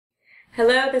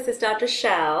Hello, this is Dr.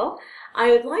 Shel.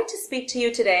 I would like to speak to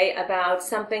you today about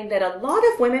something that a lot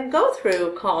of women go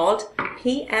through called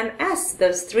PMS,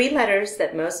 those three letters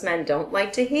that most men don't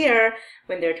like to hear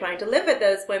when they're trying to live with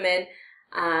those women.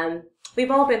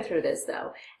 We've all been through this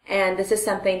though, and this is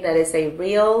something that is a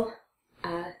real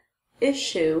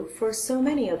issue for so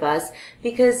many of us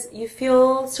because you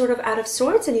feel sort of out of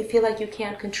sorts and you feel like you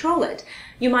can't control it.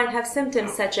 You might have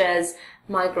symptoms such as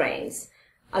migraines,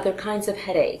 other kinds of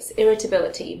headaches,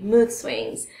 irritability, mood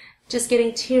swings, just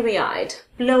getting teary-eyed,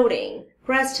 bloating,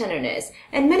 breast tenderness,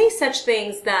 and many such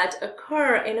things that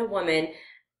occur in a woman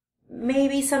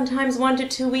maybe sometimes 1 to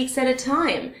 2 weeks at a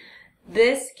time.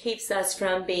 This keeps us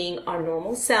from being our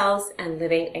normal selves and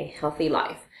living a healthy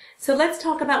life. So let's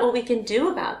talk about what we can do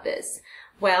about this.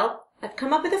 Well, I've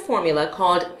come up with a formula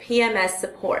called PMS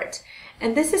support.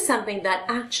 And this is something that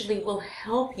actually will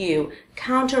help you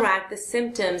counteract the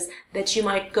symptoms that you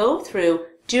might go through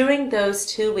during those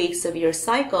 2 weeks of your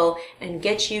cycle and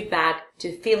get you back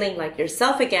to feeling like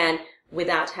yourself again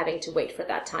without having to wait for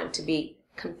that time to be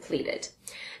completed.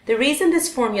 The reason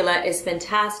this formula is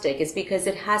fantastic is because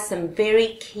it has some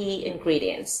very key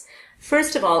ingredients.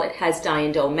 First of all, it has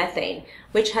diindolylmethane,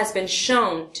 which has been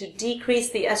shown to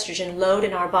decrease the estrogen load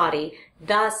in our body,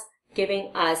 thus giving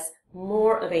us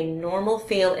more of a normal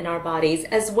feel in our bodies,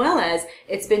 as well as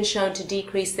it's been shown to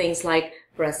decrease things like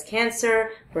breast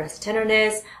cancer, breast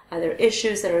tenderness, other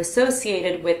issues that are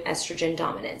associated with estrogen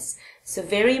dominance. So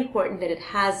very important that it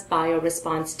has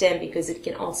bioresponse stem because it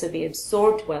can also be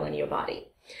absorbed well in your body.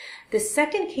 The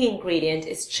second key ingredient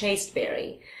is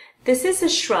chasteberry. This is a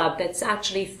shrub that's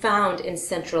actually found in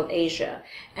Central Asia,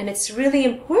 and it's really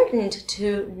important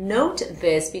to note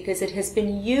this because it has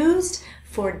been used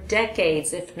for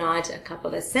decades, if not a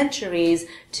couple of centuries,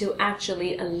 to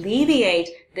actually alleviate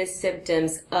the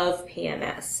symptoms of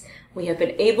PMS. We have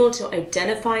been able to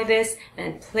identify this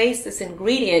and place this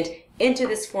ingredient into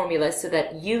this formula so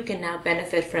that you can now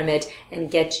benefit from it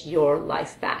and get your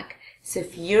life back. So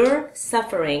if you're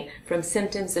suffering from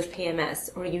symptoms of PMS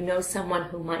or you know someone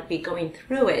who might be going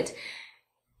through it,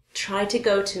 try to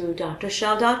go to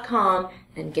drshelenalaljiaesthetics.com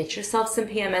and get yourself some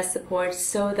PMS support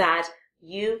so that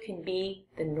you can be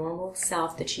the normal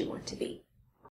self that you want to be.